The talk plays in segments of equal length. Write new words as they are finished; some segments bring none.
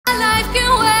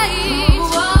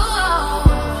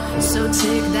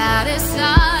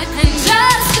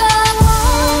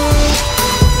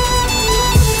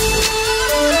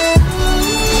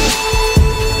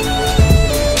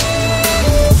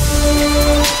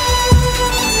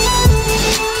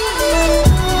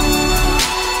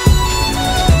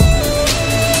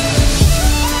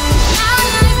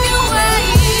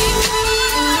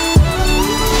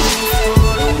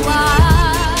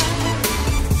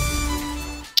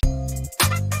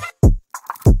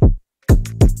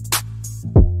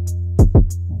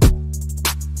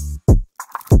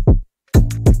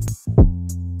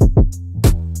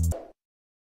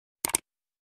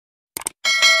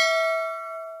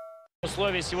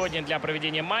собрали сегодня для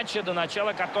проведения матча, до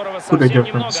начала которого совсем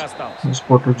немного осталось.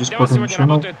 Для вас сегодня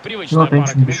работает привычная пара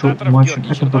комментаторов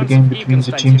Георгий Чертанцев и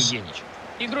Константин Генич.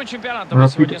 Игру чемпионата мы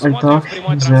сегодня смотрим в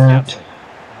прямой трансляции.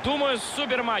 Думаю,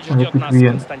 супер матч ждет нас,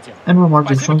 Константин.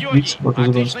 Спасибо, Георгий.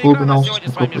 Отличная игра нас сегодня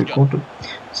с вами ждет.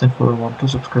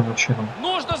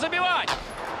 Нужно забивать!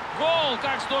 Гол,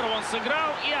 как здорово он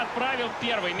сыграл и отправил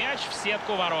первый мяч в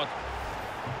сетку ворот.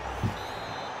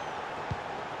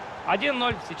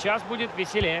 1-0. Сейчас будет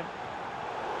веселее.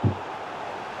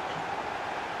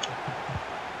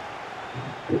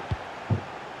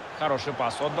 Хороший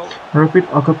пас отдал. Rapid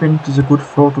accompanied to the good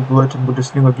throw to bullet in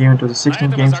Bundesliga game into the 16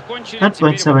 games and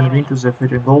played 7 wins to the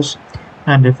 13 goals,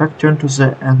 and the fact turned to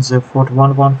the end the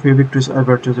 4-1-1 3 victories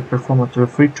ever to the performance to the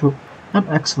 3-2, an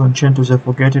excellent chance to the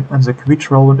forgetting and the quick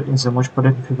round in the much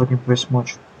better FIFA gameplay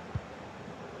match.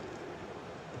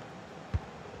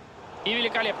 И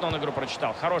великолепно он игру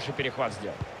прочитал. Хороший перехват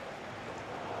сделал.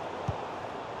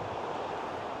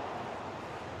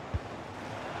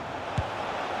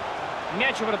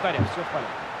 Мяч у вратаря. Все в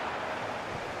порядке.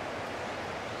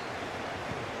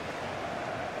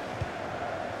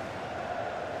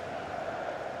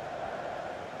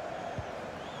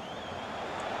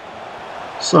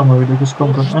 Самый видео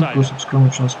контент and plus subscribe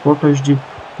to Sport HD.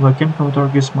 We can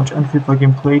commentate this match and FIFA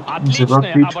gameplay in the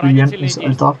Rapid Wien is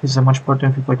Altach is a much better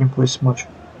FIFA gameplay match.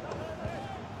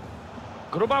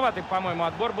 Грубоватый, по-моему,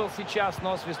 отбор был сейчас,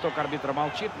 но свисток арбитра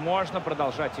молчит. Можно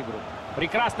продолжать игру.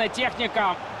 Прекрасная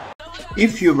техника.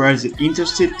 If you were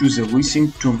interested to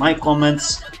listen to my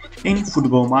comments in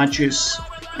football matches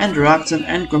and reaction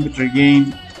and computer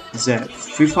game, the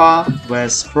FIFA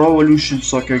vs Pro Evolution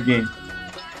Soccer game,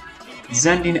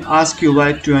 then I ask you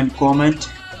like to and comment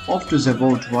off to the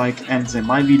vote like and the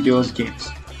my videos games.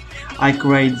 I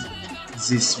create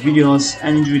these videos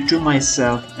and enjoy to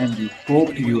myself and we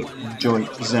hope you enjoy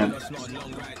them.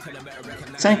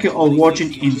 Thank you all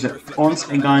watching. In the once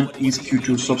again ask you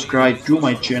to subscribe to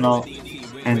my channel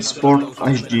and Sport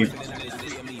HD.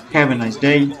 Have a nice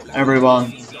day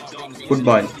everyone.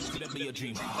 Goodbye.